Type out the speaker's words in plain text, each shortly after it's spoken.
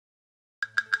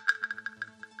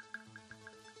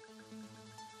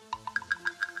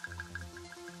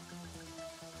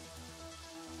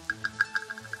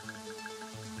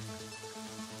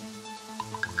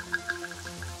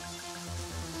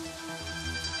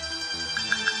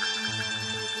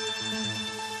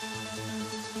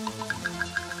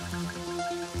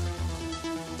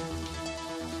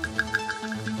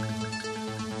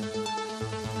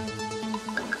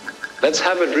Let's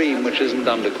have a dream which isn't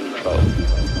under control.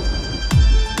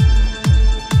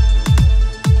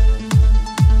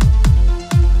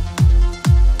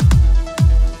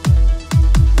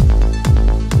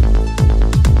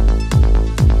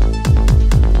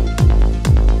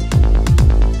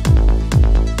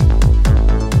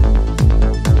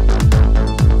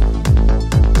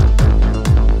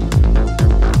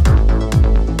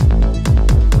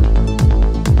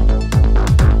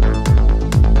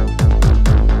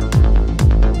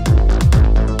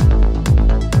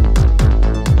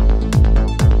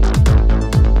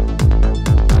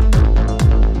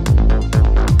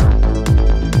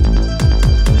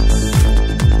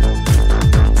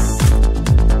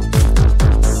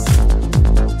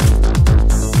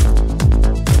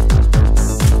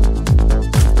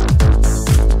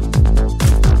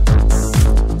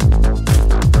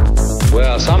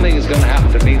 Something is going to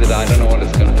happen to me that I don't know what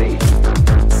it's going to be.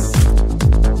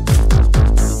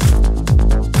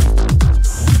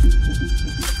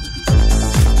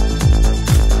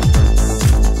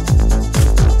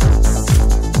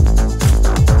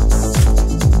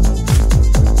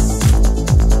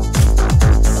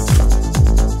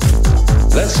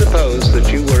 Let's suppose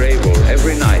that you were able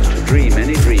every night to dream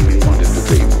any dream you wanted to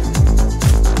dream.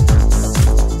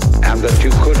 And that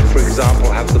you could, for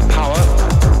example, have the power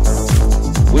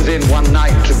within one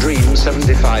night to dream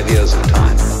 75 years of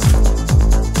time,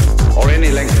 or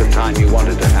any length of time you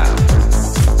wanted to have.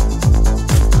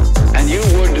 And you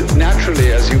would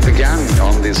naturally, as you began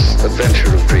on this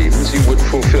adventure of dreams, you would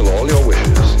fulfill all your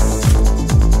wishes.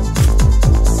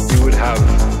 You would have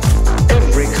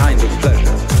every kind of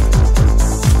pleasure.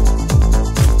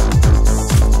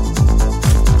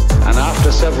 And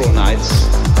after several nights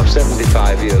of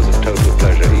 75 years of total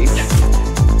pleasure each,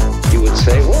 you would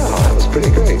say, wow, that was pretty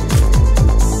great.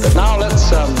 But now let's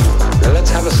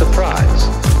have a surprise.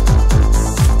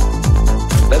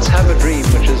 Let's have a dream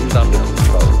which isn't under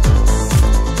control.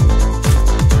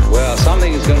 Well,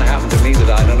 something is going to happen to me that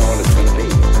I don't know what it's going to be.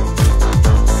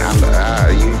 And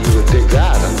you would dig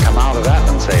that and come out of that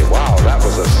and say, wow, that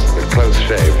was a close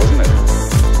shave, wasn't it?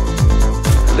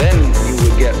 And then you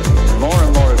would get more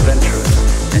and more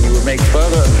adventurous, and you would make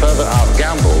further and further out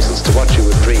gambles as to what you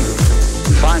would dream.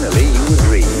 And finally, you would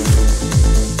dream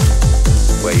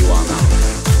where you are now.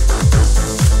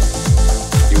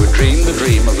 You would dream the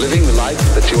dream of living the life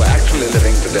that you are actually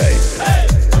living today.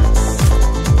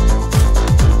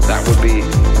 That would be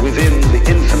within the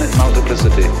infinite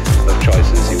multiplicity of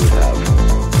choices you would have,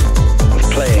 of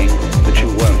playing that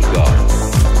you weren't God.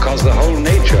 Because the whole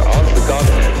nature of the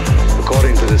Godhead,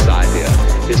 according to this idea,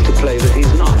 is to play that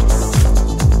he's not.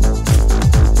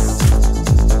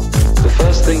 The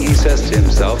first thing he says to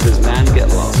himself is, man, get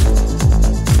lost.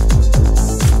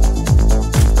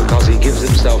 Because he gives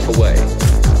himself away.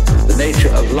 The nature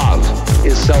of love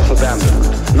is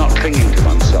self-abandonment, not clinging to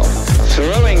oneself.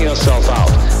 Throwing yourself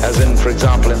out, as in, for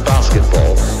example, in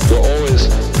basketball, you're always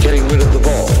getting rid of the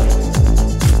ball.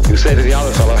 You say to the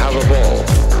other fellow, have a ball.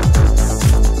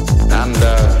 And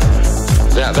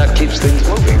that keeps things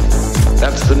moving.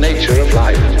 That's the nature of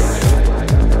life.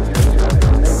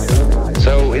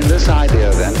 So in this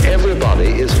idea, then,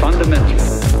 everybody is fundamentally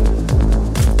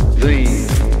the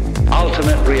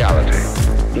ultimate reality.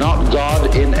 Not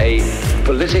God in a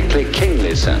politically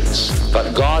kingly sense,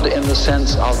 but God in the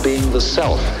sense of being the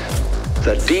self,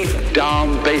 the deep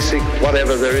down basic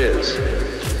whatever there is.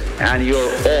 And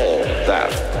you're all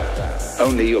that,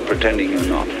 only you're pretending you're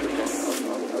not.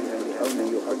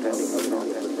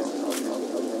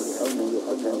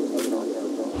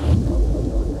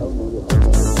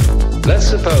 Let's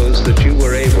suppose that you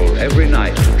were able every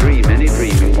night to dream any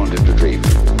dream you wanted to dream.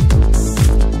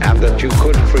 And that you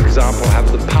could, for example,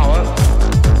 have the power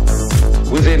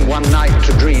within one night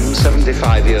to dream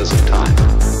 75 years of time.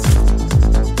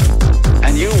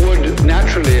 And you would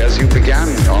naturally, as you began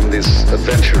on this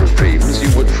adventure of dreams,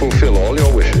 you would fulfill all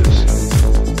your wishes.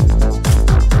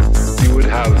 You would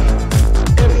have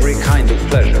every kind of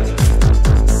pleasure.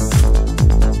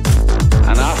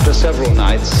 And after several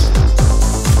nights,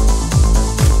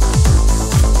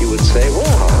 you would say,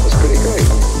 wow, that was pretty great.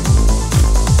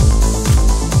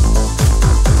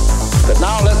 But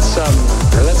now let's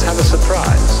have a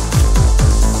surprise.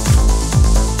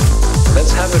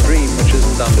 Let's have a dream which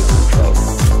isn't under control.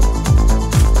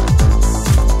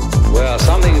 Well,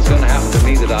 something is going to happen to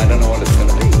me that I don't know what it's going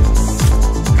to be.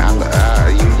 And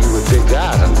you would dig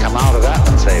that and come out of that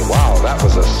and say, wow, that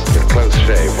was a close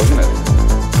shave, wasn't it?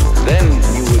 Then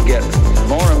you would get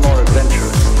more and more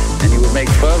adventurous, and you would make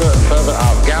further and further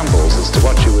out gambles as to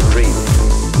what you would dream.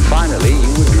 And finally,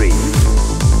 you would dream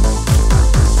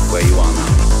where you are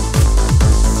now.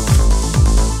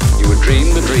 You would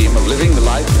dream the dream of living the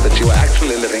life that you are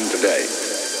actually living today.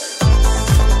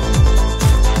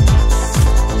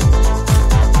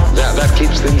 That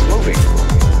keeps things moving.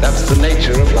 That's the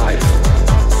nature of life.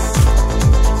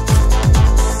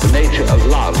 The nature of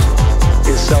love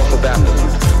is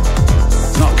self-abandonment,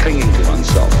 not clinging to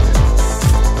oneself.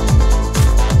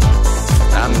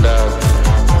 And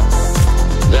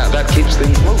that keeps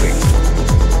things moving.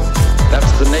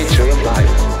 That's the nature of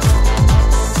life.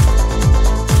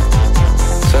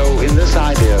 So in this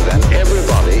idea then,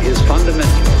 everybody is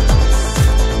fundamentally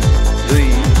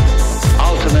the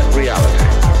ultimate reality.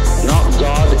 Not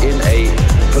God in a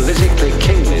politically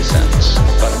kingly sense,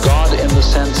 but God in the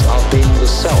sense of being the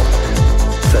self,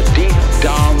 the deep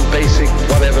down basic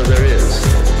whatever there is.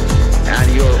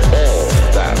 And you're all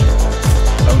that,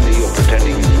 only you're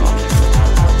pretending you're not.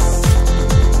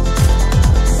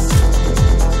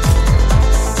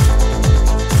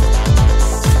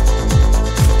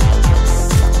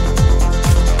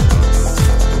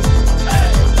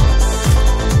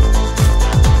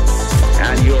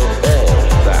 And you're all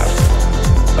that,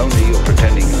 only you're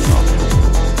pretending you're not.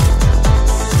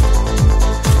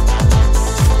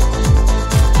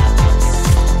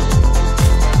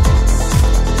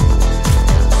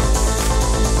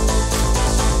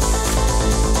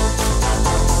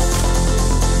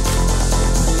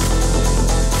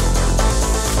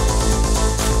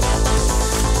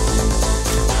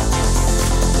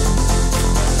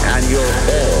 And you're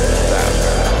all that.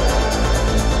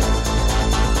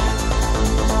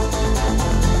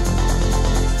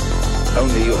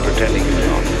 Only you're pretending you're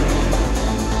not.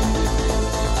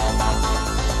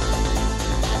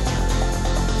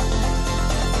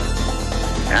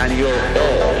 And you're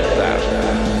all that.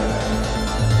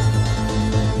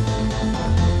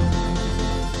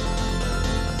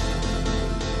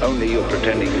 Only you're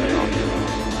pretending you're not.